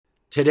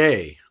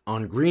Today,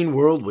 on Green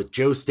World with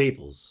Joe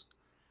Staples,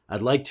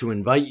 I'd like to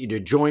invite you to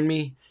join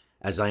me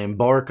as I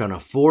embark on a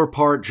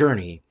 4-part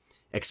journey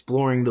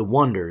exploring the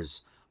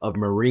wonders of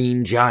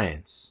marine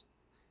giants.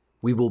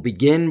 We will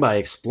begin by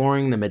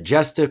exploring the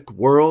majestic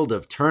world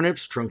of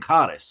Turnips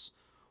truncatus,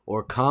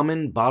 or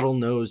Common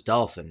Bottlenose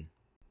Dolphin.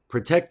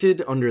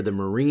 Protected under the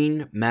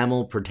Marine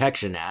Mammal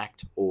Protection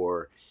Act,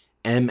 or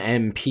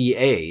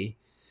MMPA,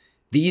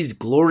 these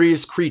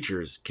glorious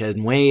creatures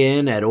can weigh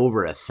in at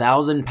over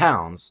 1,000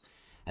 pounds,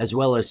 as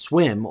well as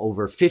swim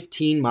over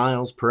 15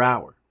 miles per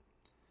hour.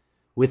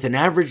 With an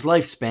average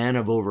lifespan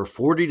of over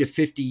 40 to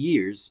 50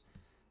 years,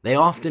 they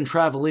often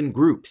travel in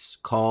groups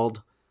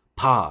called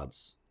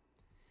pods.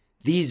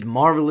 These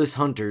marvelous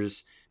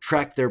hunters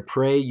track their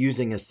prey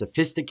using a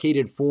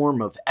sophisticated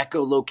form of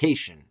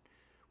echolocation,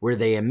 where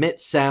they emit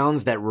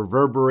sounds that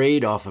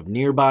reverberate off of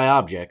nearby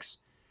objects,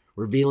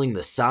 revealing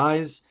the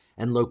size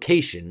and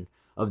location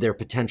of their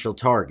potential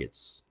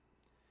targets.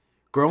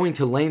 Growing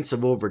to lengths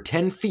of over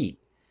 10 feet,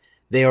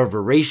 they are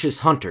voracious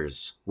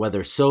hunters,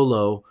 whether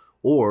solo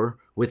or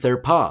with their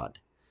pod,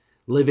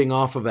 living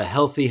off of a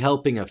healthy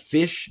helping of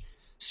fish,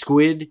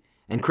 squid,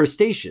 and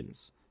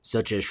crustaceans,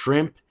 such as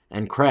shrimp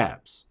and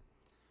crabs.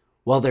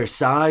 While their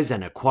size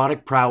and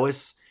aquatic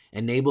prowess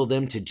enable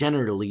them to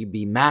generally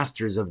be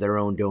masters of their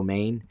own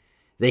domain,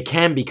 they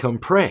can become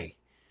prey,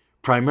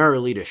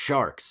 primarily to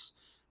sharks,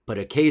 but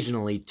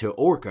occasionally to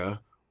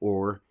orca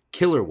or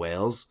killer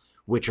whales,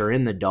 which are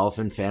in the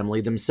dolphin family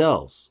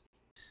themselves.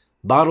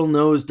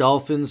 Bottlenose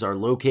dolphins are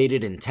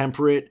located in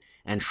temperate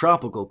and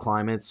tropical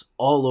climates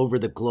all over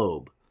the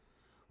globe.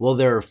 While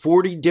there are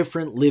 40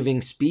 different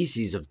living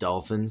species of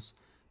dolphins,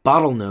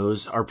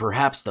 bottlenose are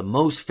perhaps the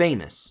most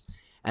famous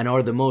and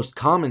are the most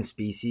common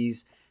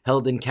species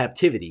held in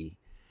captivity,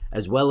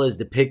 as well as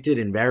depicted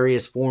in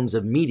various forms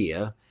of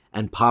media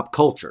and pop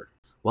culture.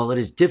 While it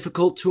is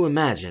difficult to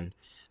imagine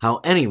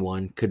how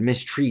anyone could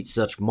mistreat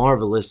such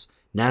marvelous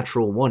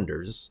natural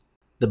wonders,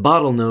 the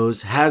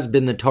bottlenose has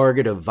been the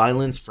target of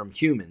violence from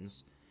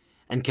humans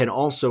and can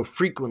also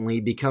frequently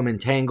become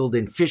entangled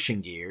in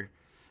fishing gear,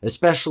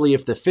 especially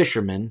if the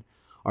fishermen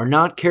are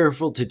not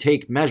careful to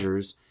take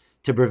measures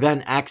to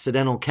prevent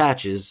accidental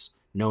catches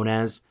known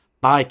as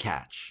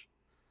bycatch.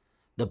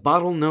 The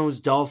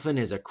bottlenose dolphin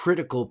is a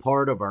critical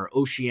part of our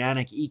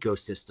oceanic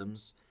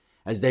ecosystems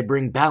as they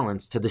bring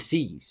balance to the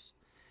seas,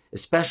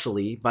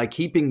 especially by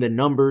keeping the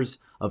numbers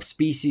of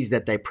species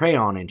that they prey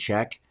on in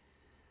check,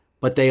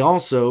 but they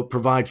also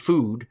provide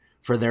food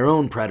for their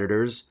own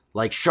predators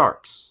like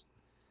sharks.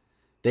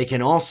 They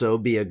can also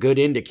be a good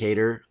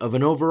indicator of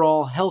an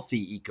overall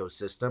healthy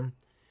ecosystem,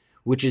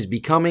 which is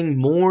becoming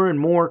more and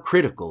more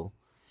critical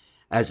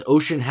as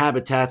ocean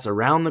habitats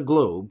around the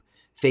globe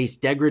face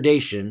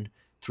degradation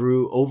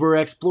through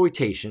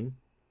overexploitation,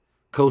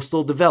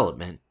 coastal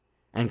development,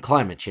 and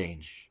climate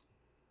change.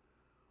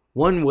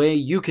 One way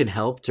you can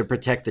help to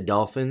protect the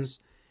dolphins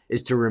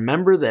is to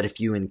remember that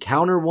if you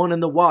encounter one in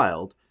the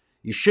wild,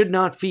 you should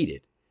not feed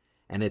it,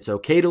 and it's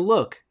okay to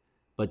look,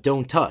 but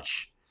don't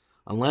touch,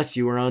 unless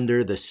you are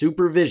under the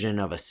supervision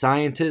of a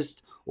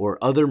scientist or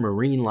other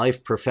marine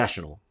life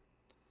professional.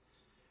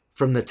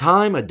 From the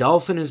time a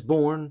dolphin is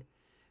born,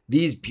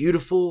 these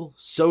beautiful,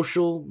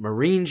 social,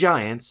 marine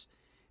giants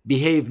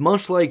behave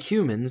much like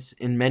humans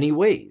in many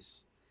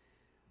ways.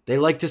 They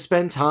like to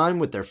spend time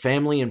with their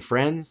family and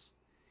friends,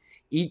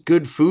 eat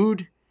good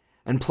food,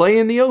 and play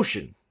in the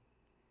ocean.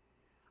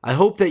 I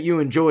hope that you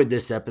enjoyed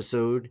this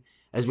episode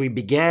as we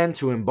began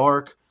to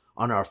embark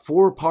on our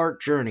 4-part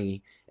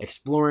journey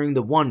exploring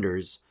the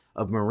wonders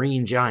of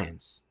marine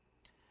giants.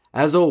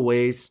 As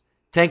always,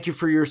 thank you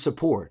for your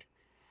support,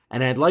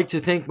 and I'd like to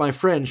thank my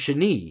friend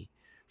Shani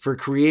for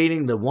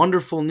creating the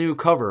wonderful new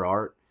cover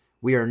art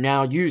we are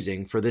now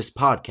using for this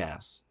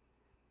podcast.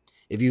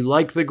 If you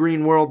like the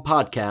Green World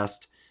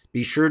podcast,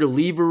 be sure to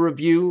leave a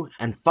review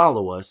and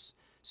follow us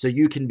so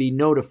you can be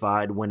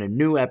notified when a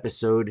new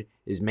episode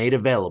is made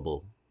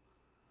available.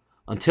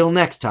 Until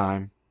next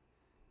time,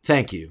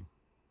 thank you.